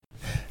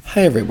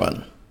Hi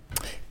everyone.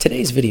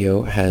 Today's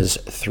video has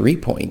 3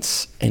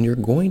 points and you're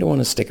going to want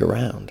to stick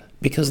around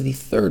because the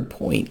third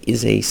point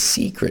is a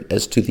secret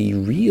as to the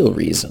real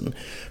reason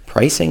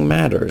pricing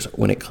matters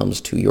when it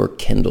comes to your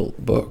Kindle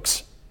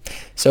books.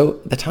 So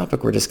the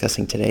topic we're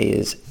discussing today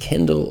is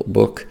Kindle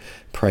book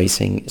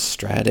pricing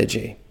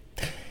strategy.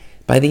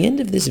 By the end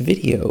of this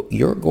video,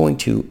 you're going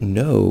to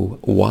know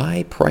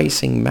why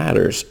pricing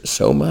matters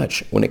so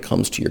much when it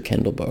comes to your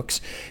Kindle books.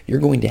 You're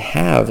going to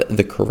have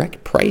the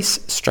correct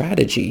price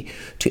strategy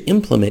to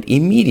implement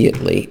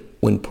immediately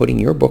when putting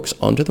your books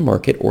onto the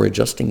market or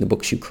adjusting the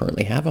books you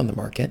currently have on the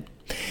market.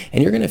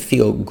 And you're going to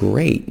feel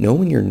great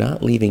knowing you're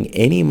not leaving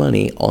any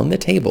money on the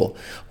table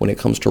when it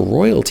comes to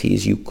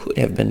royalties you could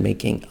have been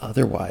making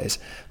otherwise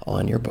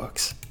on your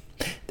books.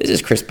 This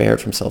is Chris Baird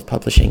from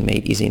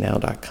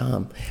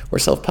selfpublishingmadeeasynow.com, where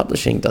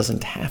self-publishing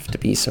doesn't have to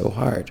be so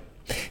hard.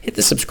 Hit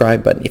the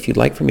subscribe button if you'd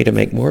like for me to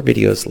make more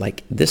videos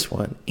like this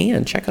one,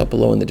 and check out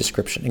below in the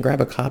description and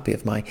grab a copy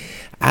of my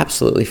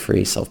absolutely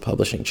free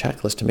self-publishing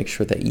checklist to make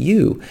sure that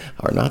you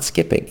are not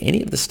skipping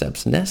any of the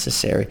steps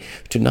necessary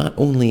to not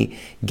only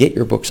get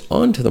your books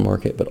onto the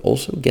market, but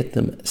also get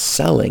them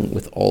selling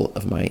with all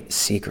of my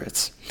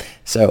secrets.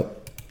 So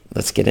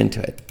let's get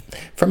into it.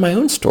 From my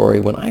own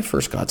story, when I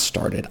first got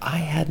started, I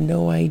had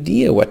no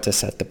idea what to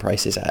set the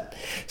prices at.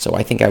 So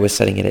I think I was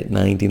setting it at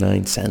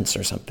 99 cents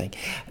or something.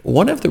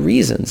 One of the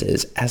reasons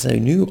is, as a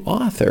new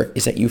author,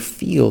 is that you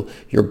feel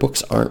your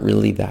books aren't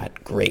really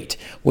that great.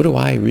 What do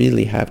I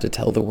really have to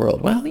tell the world?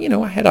 Well,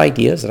 I had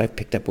ideas that I've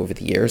picked up over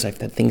the years. I've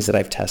had things that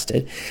I've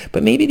tested,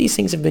 but maybe these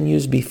things have been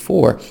used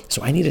before.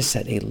 So I need to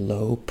set a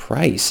low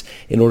price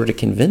in order to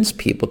convince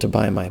people to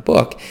buy my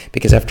book,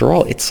 because after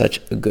all, it's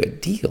such a good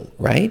deal,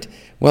 right?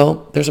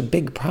 Well, there's a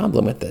big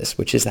problem with this,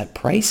 which is that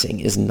pricing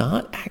is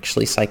not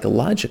actually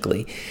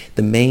psychologically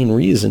the main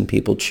reason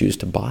people choose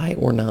to buy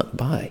or not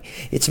buy.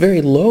 It's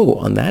very low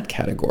on that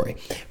category.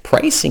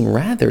 Pricing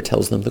rather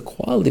tells them the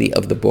quality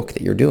of the book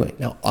that you're doing.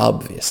 Now,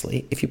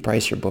 obviously, if you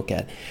price your book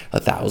at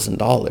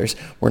 $1,000,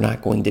 we're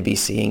not going to be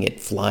seeing it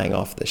flying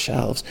off the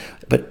shelves.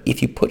 But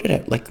if you put it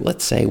at,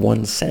 let's say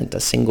 1 cent, a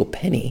single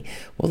penny,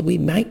 well, we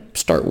might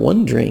start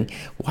wondering,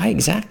 why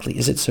exactly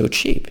is it so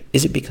cheap?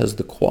 Is it because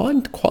the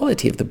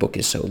quality of the book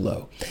is so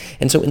low?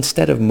 And so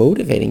instead of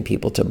motivating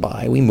people to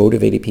buy, we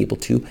motivated people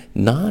to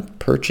not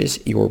purchase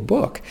your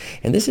book.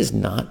 And this is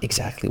not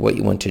exactly what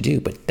you want to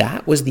do, but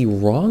that was the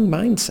wrong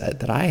mindset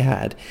that I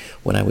had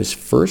when I was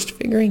first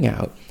figuring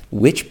out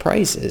which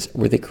prices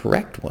were the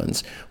correct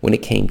ones when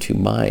it came to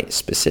my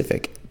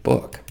specific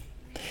book.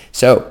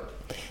 So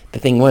the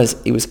thing was,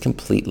 it was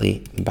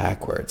completely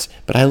backwards.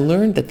 But I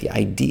learned that the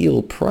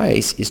ideal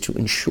price is to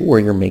ensure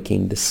you're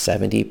making the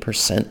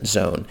 70%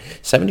 zone,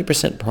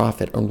 70%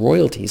 profit on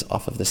royalties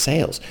off of the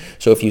sales.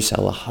 So if you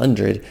sell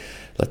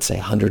let's say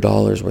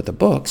 $100 worth of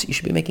books, you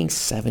should be making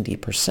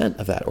 70%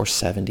 of that, or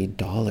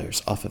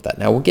 $70 off of that.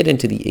 Now, we'll get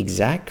into the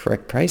exact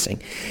correct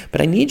pricing,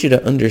 but I need you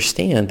to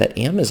understand that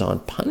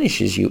Amazon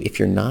punishes you if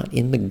you're not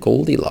in the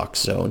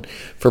Goldilocks zone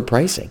for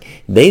pricing.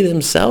 They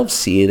themselves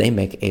see they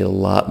make a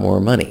lot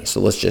more money. So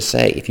let's just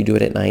say if you do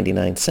it at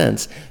 99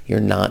 cents, you're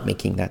not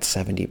making that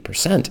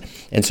 70%.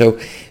 And so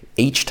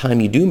each time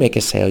you do make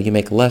a sale, you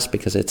make less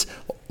because it's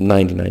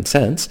 99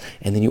 cents,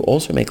 and then you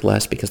also make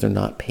less because they're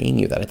not paying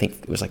you that. I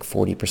think it was like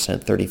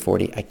 40%, 30,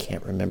 40. I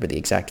can't remember the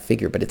exact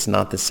figure, but it's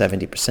not the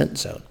 70%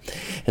 zone.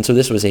 And so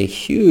this was a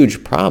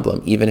huge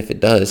problem, even if it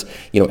does,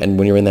 and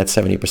when you're in that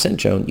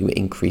 70% zone, you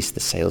increase the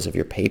sales of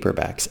your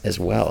paperbacks as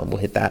well. And we'll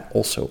hit that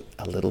also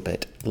a little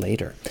bit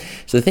later.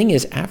 So the thing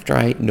is, after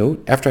I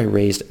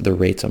raised the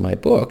rates on my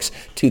books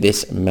to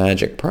this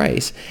magic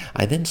price,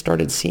 I then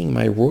started seeing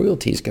my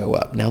royalties go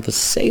up. Now, the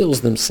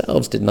sales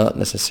themselves did not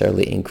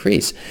necessarily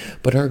increase,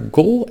 but our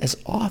goal as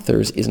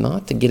authors is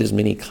not to get as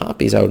many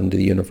copies out into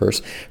the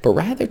universe, but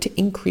rather to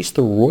increase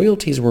the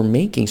royalties we're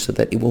making so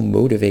that it will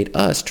motivate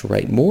us to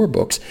write more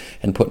books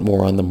and put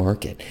more on the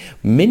market.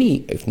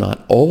 Many, if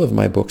not all of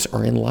my books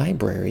are in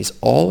libraries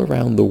all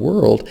around the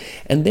world,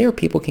 and there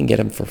people can get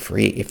them for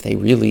free if they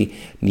really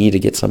need to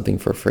get something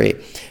for free.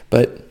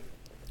 But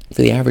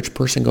for the average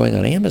person going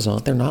on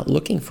Amazon, they're not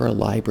looking for a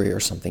library or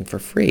something for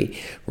free.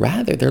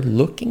 Rather, they're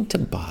looking to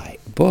buy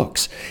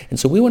books. And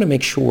so we want to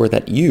make sure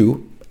that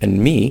you and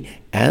me,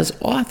 as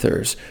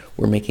authors,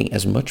 we're making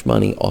as much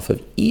money off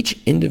of each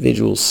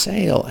individual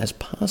sale as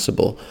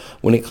possible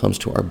when it comes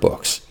to our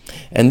books.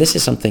 And this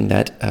is something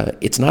that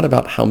it's not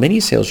about how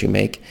many sales you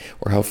make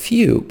or how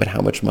few, but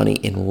how much money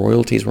in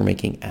royalties we're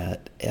making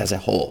as a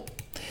whole.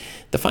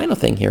 The final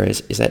thing here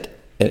is that,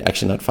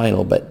 actually not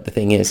final, but the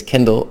thing is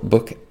Kindle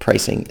book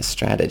pricing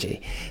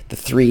strategy. The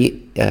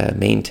 3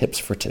 main tips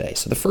for today.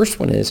 So the first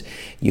one is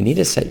you need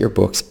to set your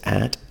books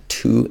at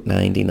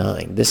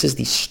 $2.99. This is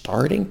the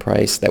starting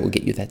price that will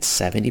get you that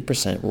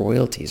 70%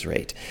 royalties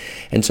rate.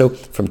 And so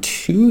from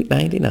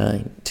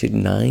 $2.99 to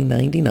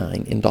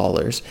 $9.99 in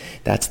dollars,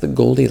 that's the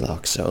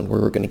Goldilocks zone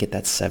where we're going to get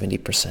that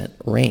 70%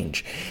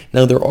 range.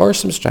 Now, there are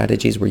some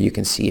strategies where you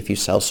can see if you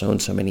sell so and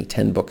so many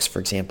 10 books, for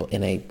example,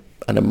 in a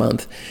in a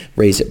month,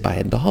 raise it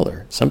by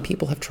 $1. Some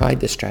people have tried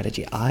this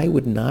strategy. I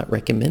would not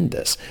recommend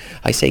this.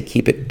 I say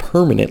keep it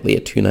permanently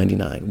at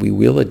 $2.99. We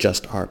will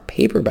adjust our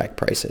paperback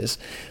prices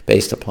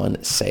based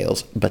upon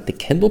sales, but the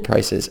Kindle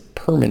price is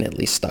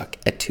permanently stuck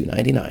at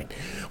 $2.99.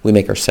 We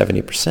make our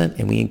 70%,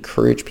 and we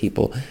encourage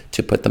people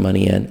to put the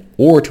money in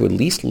or to at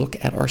least look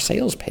at our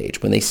sales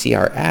page. When they see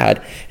our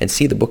ad and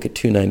see the book at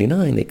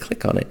 $2.99, they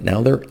click on it.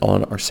 Now they're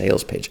on our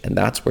sales page, and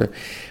that's where,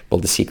 well,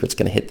 the secret's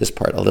going to hit this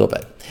part a little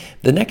bit.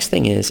 The next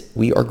thing is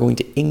we are going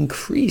to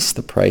increase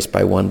the price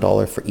by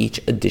 $1 for each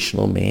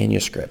additional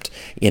manuscript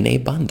in a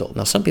bundle.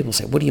 Now, some people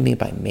say, what do you mean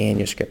by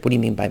manuscript? What do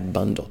you mean by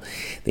bundle?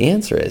 The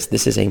answer is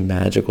this is a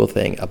magical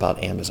thing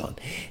about Amazon.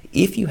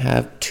 If you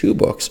have 2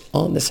 books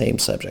on the same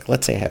subject,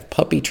 let's say I have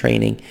puppy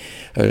training,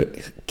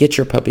 get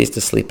your puppies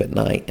to sleep at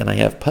night, and I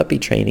have puppy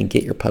training,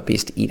 get your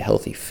puppies to eat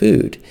healthy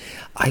food,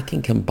 I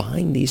can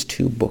combine these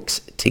 2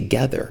 books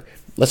together.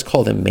 Let's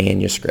call them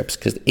manuscripts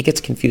because it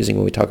gets confusing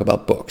when we talk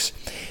about books.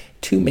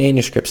 2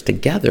 manuscripts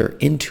together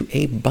into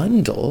a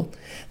bundle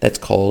that's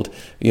called,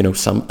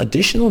 some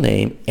additional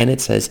name, and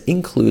it says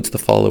includes the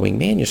following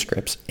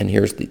manuscripts, and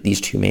here's these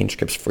 2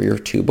 manuscripts for your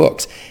 2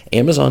 books.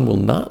 Amazon will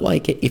not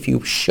like it if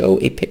you show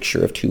a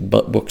picture of 2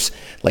 books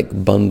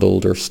like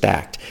bundled or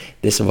stacked.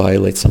 This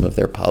violates some of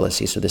their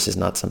policies, so this is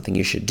not something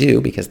you should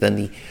do because then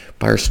the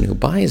person who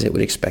buys it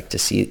would expect to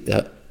see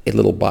a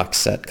little box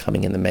set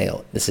coming in the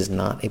mail. This is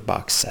not a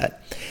box set.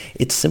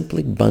 It's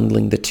simply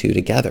bundling the 2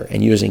 together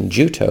and using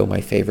Juto,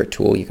 my favorite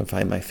tool. You can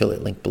find my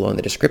affiliate link below in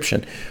the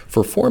description.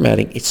 For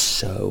formatting, it's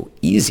so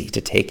easy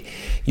to take.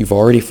 You've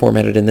already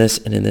formatted in this,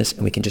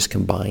 and we can just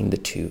combine the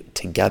 2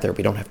 together.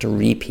 We don't have to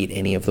repeat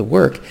any of the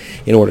work.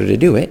 In order to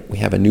do it, we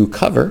have a new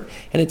cover,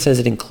 and it says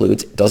it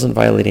includes, doesn't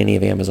violate any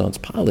of Amazon's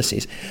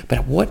policies, but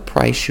at what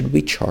price should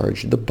we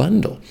charge the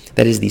bundle?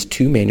 That is these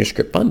 2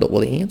 manuscript bundle.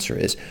 Well, the answer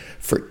is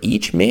for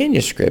each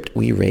manuscript,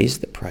 we raise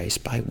the price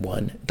by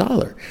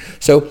 $1.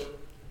 So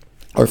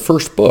our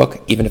first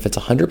book, even if it's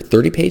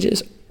 130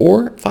 pages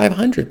or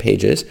 500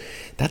 pages,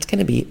 that's going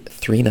to be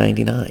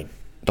 $3.99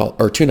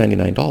 or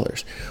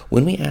 $2.99.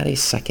 When we add a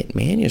second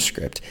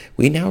manuscript,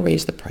 we now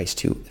raise the price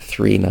to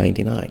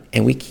 $3.99,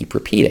 and we keep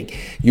repeating.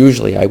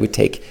 Usually I would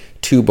take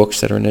 2 books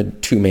that are in a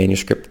 2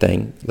 manuscript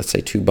thing, let's say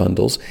 2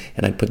 bundles,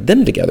 and I'd put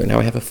them together. Now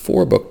I have a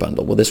 4-book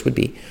bundle. Well, this would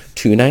be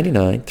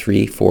 $2.99,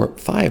 $3, $4,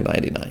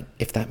 $5.99,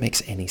 if that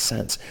makes any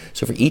sense.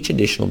 So for each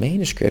additional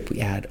manuscript,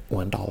 we add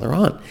 $1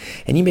 on.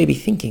 And you may be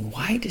thinking,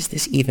 why does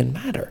this even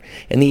matter?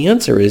 And the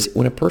answer is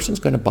when a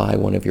person's going to buy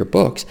one of your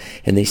books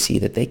and they see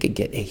that they could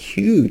get a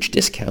huge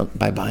discount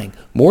by buying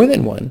more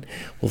than one,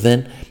 well,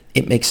 then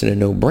it makes it a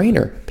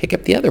no-brainer. Pick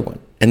up the other one.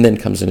 And then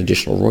comes in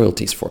additional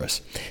royalties for us.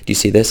 Do you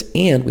see this?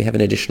 And we have an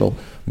additional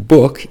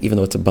book, even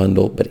though it's a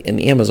bundle, but in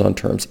Amazon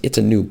terms, it's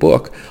a new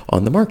book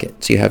on the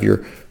market. So you have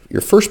your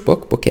first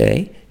book, book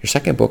A, your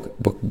second book,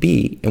 book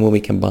B, and when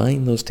we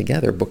combine those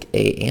together, book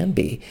A and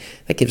B,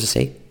 that gives us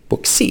a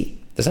book C.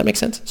 Does that make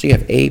sense? So you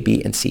have A,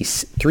 B, and C,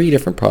 3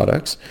 different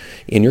products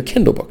in your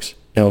Kindle books.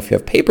 Now, if you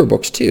have paper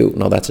books too,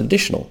 now that's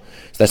additional.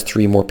 So that's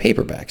 3 more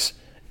paperbacks.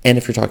 And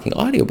if you're talking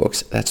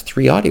audiobooks, that's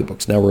 3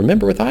 audiobooks. Now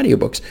remember, with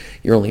audiobooks,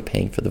 you're only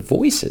paying for the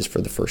voices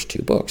for the first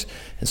 2 books.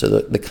 And so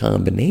the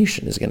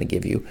combination is going to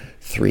give you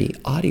 3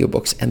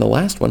 audiobooks. And the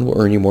last one will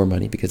earn you more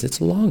money because it's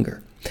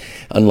longer.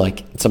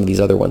 Unlike some of these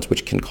other ones,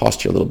 which can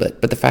cost you a little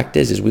bit. But the fact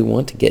is we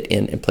want to get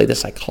in and play the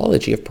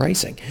psychology of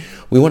pricing.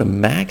 We want to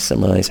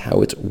maximize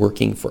how it's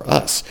working for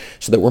us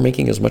so that we're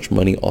making as much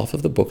money off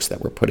of the books that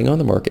we're putting on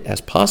the market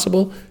as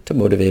possible to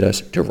motivate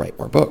us to write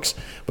more books,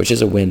 which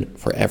is a win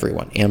for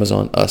everyone,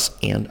 Amazon, us,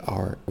 and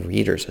our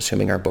readers,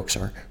 assuming our books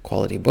are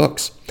quality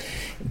books.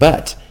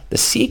 But the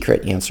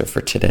secret answer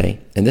for today,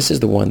 and this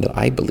is the one that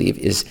I believe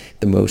is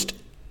the most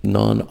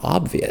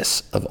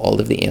non-obvious of all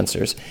of the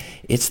answers,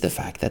 it's the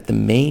fact that the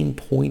main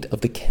point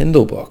of the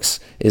Kindle books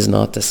is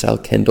not to sell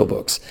Kindle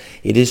books.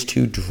 It is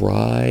to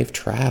drive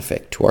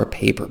traffic to our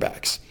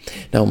paperbacks.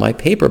 Now, my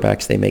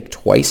paperbacks, they make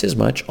twice as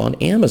much on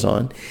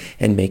Amazon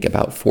and make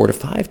about 4 to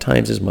 5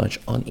 times as much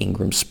on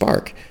Ingram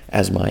Spark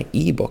as my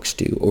ebooks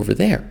do over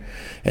there.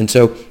 And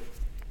so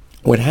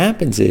what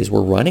happens is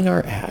we're running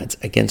our ads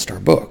against our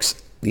books,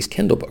 these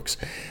Kindle books.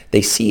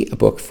 They see a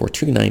book for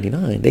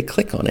 $2.99, they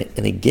click on it,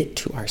 and they get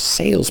to our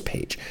sales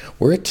page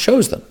where it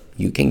shows them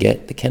you can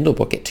get the Kindle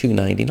book at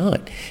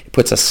 $2.99. It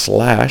puts a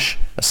slash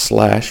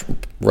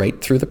right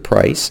through the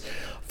price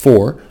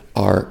for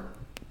our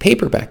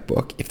paperback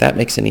book, if that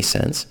makes any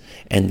sense.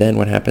 And then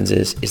what happens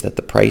is that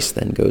the price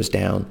then goes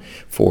down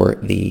for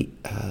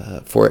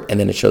and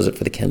then it shows it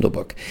for the Kindle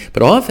book.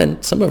 But often,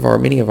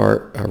 many of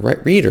our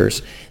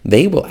readers,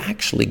 they will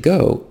actually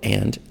go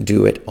and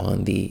do it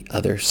on the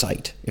other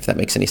site, if that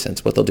makes any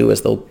sense. What they'll do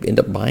is they'll end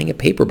up buying a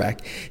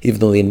paperback, even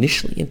though they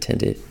initially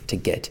intended to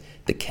get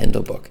the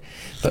Kindle book.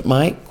 But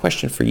my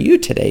question for you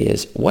today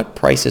is, what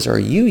prices are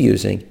you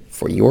using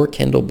for your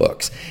Kindle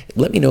books?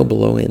 Let me know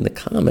below in the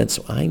comments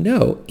so I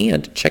know,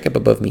 and check up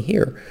above me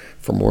here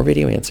for more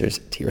video answers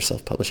to your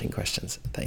self-publishing questions. Thanks.